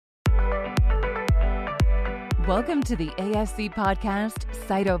Welcome to the ASC podcast,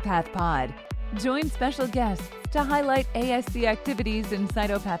 Cytopath Pod. Join special guests to highlight ASC activities in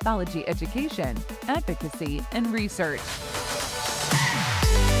cytopathology education, advocacy, and research.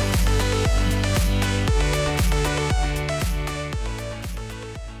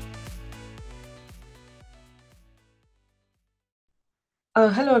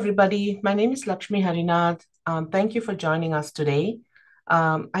 Hello, everybody. My name is Lakshmi Harinath. Thank you for joining us today.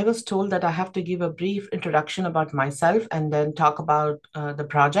 I was told that I have to give a brief introduction about myself and then talk about the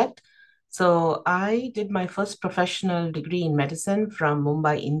project. So I did my first professional degree in medicine from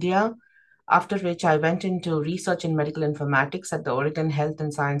Mumbai, India, after which I went into research in medical informatics at the Oregon Health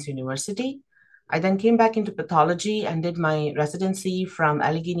and Science University. I then came back into pathology and did my residency from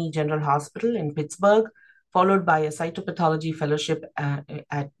Allegheny General Hospital in Pittsburgh, followed by a cytopathology fellowship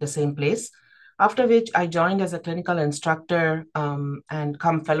at the same place. After which I joined as a clinical instructor and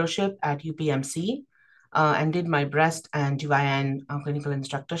come fellowship at UPMC and did my breast and GYN clinical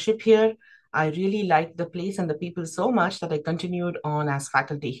instructorship here. I really liked the place and the people so much that I continued on as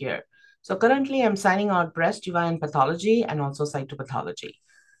faculty here. So currently I'm signing out breast GYN pathology and also cytopathology.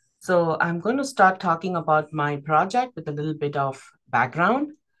 So I'm going to start talking about my project with a little bit of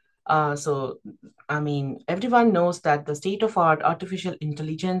background. Everyone knows that the state-of-art artificial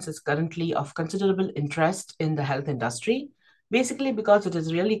intelligence is currently of considerable interest in the health industry, basically because it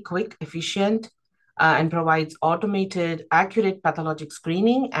is really quick, efficient, and provides automated, accurate pathologic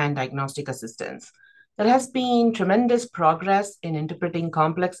screening and diagnostic assistance. There has been tremendous progress in interpreting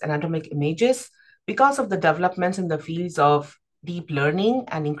complex anatomic images because of the developments in the fields of deep learning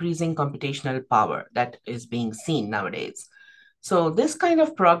and increasing computational power that is being seen nowadays. So this kind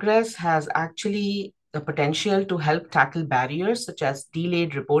of progress has actually the potential to help tackle barriers such as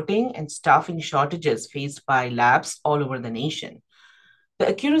delayed reporting and staffing shortages faced by labs all over the nation. The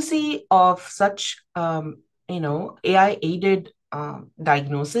accuracy of such, AI-aided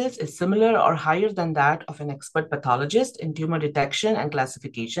diagnosis is similar or higher than that of an expert pathologist in tumor detection and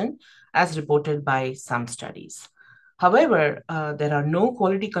classification, as reported by some studies. However, there are no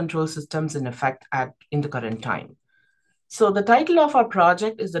quality control systems in effect in the current time. So the title of our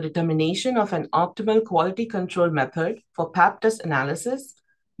project is the determination of an optimal quality control method for Pap test analysis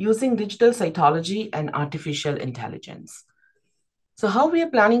using digital cytology and artificial intelligence. So how we are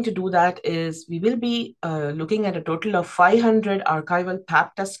planning to do that is we will be looking at a total of 500 archival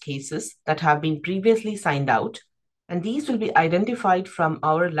Pap test cases that have been previously signed out, and these will be identified from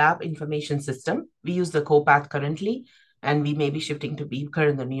our lab information system. We use the COPATH currently, and we may be shifting to Beaker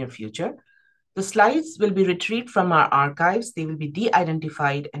in the near future. The slides will be retrieved from our archives, they will be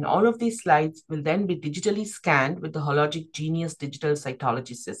de-identified, and all of these slides will then be digitally scanned with the Hologic Genius digital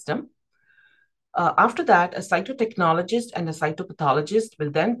cytology system. After that, a cytotechnologist and a cytopathologist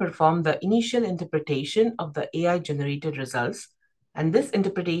will then perform the initial interpretation of the AI-generated results, and this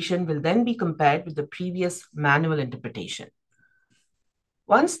interpretation will then be compared with the previous manual interpretation.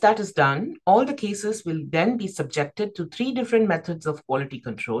 Once that is done, all the cases will then be subjected to 3 different methods of quality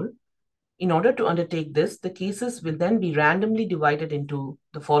control. In order to undertake this, the cases will then be randomly divided into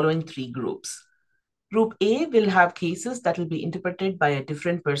the following 3 groups. Group A will have cases that will be interpreted by a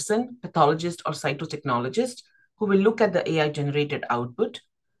different person, pathologist or cytotechnologist, who will look at the AI-generated output.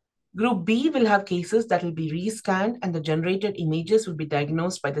 Group B will have cases that will be rescanned and the generated images will be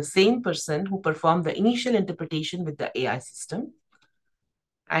diagnosed by the same person who performed the initial interpretation with the AI system.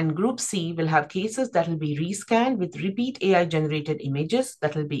 And Group C will have cases that will be rescanned with repeat AI-generated images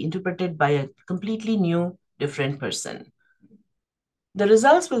that will be interpreted by a completely new, different person. The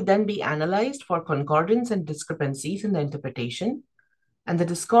results will then be analyzed for concordance and discrepancies in the interpretation, and the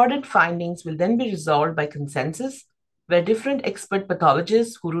discordant findings will then be resolved by consensus, where different expert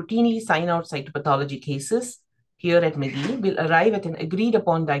pathologists who routinely sign out cytopathology cases here at McGee will arrive at an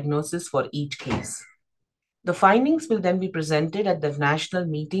agreed-upon diagnosis for each case. The findings will then be presented at the national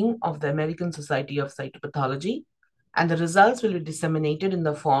meeting of the American Society of Cytopathology, and the results will be disseminated in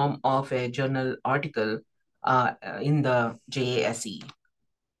the form of a journal article in the JASE.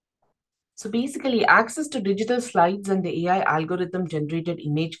 So basically, access to digital slides and the AI algorithm-generated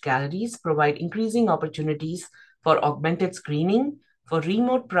image galleries provide increasing opportunities for augmented screening, for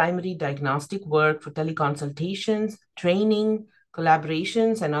remote primary diagnostic work, for teleconsultations, training,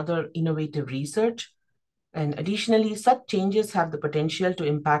 collaborations, and other innovative research. And additionally, such changes have the potential to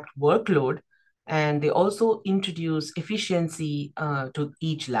impact workload, and they also introduce efficiency to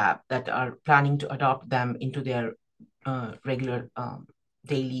each lab that are planning to adopt them into their regular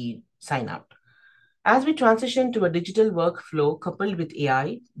daily sign up. As we transition to a digital workflow coupled with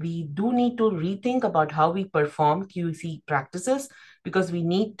AI, we do need to rethink about how we perform QC practices because we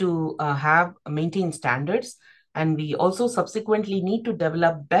need to maintain standards. And we also subsequently need to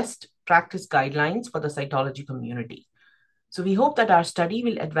develop best practice guidelines for the cytology community. So we hope that our study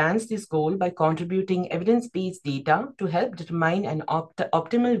will advance this goal by contributing evidence-based data to help determine an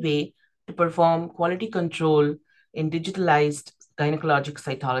optimal way to perform quality control in digitalized gynecologic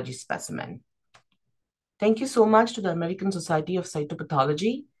cytology specimen. Thank you so much to the American Society of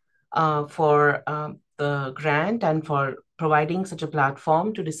Cytopathology for the grant and for providing such a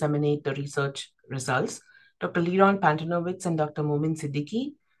platform to disseminate the research results. Dr. Liron Pantanowicz and Dr. Momin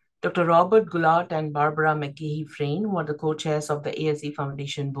Siddiqui, Dr. Robert Gulat and Barbara McGahey-Frayne, who are the co-chairs of the ASC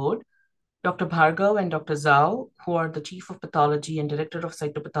Foundation Board, Dr. Bhargav and Dr. Zhao, who are the Chief of Pathology and Director of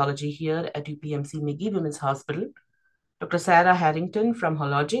Cytopathology here at UPMC McGee Women's Hospital, Dr. Sarah Harrington from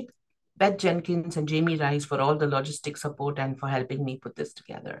Hologic, Beth Jenkins and Jamie Rice for all the logistic support and for helping me put this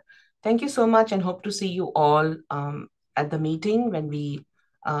together. Thank you so much and hope to see you all at the meeting when we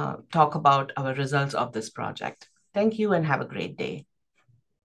talk about our results of this project. Thank you and have a great day.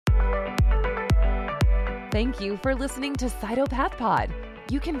 Thank you for listening to Cytopath Pod.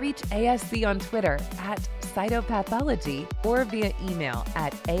 You can reach ASC on Twitter at cytopathology or via email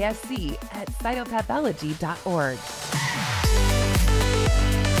at asc@cytopathology.org.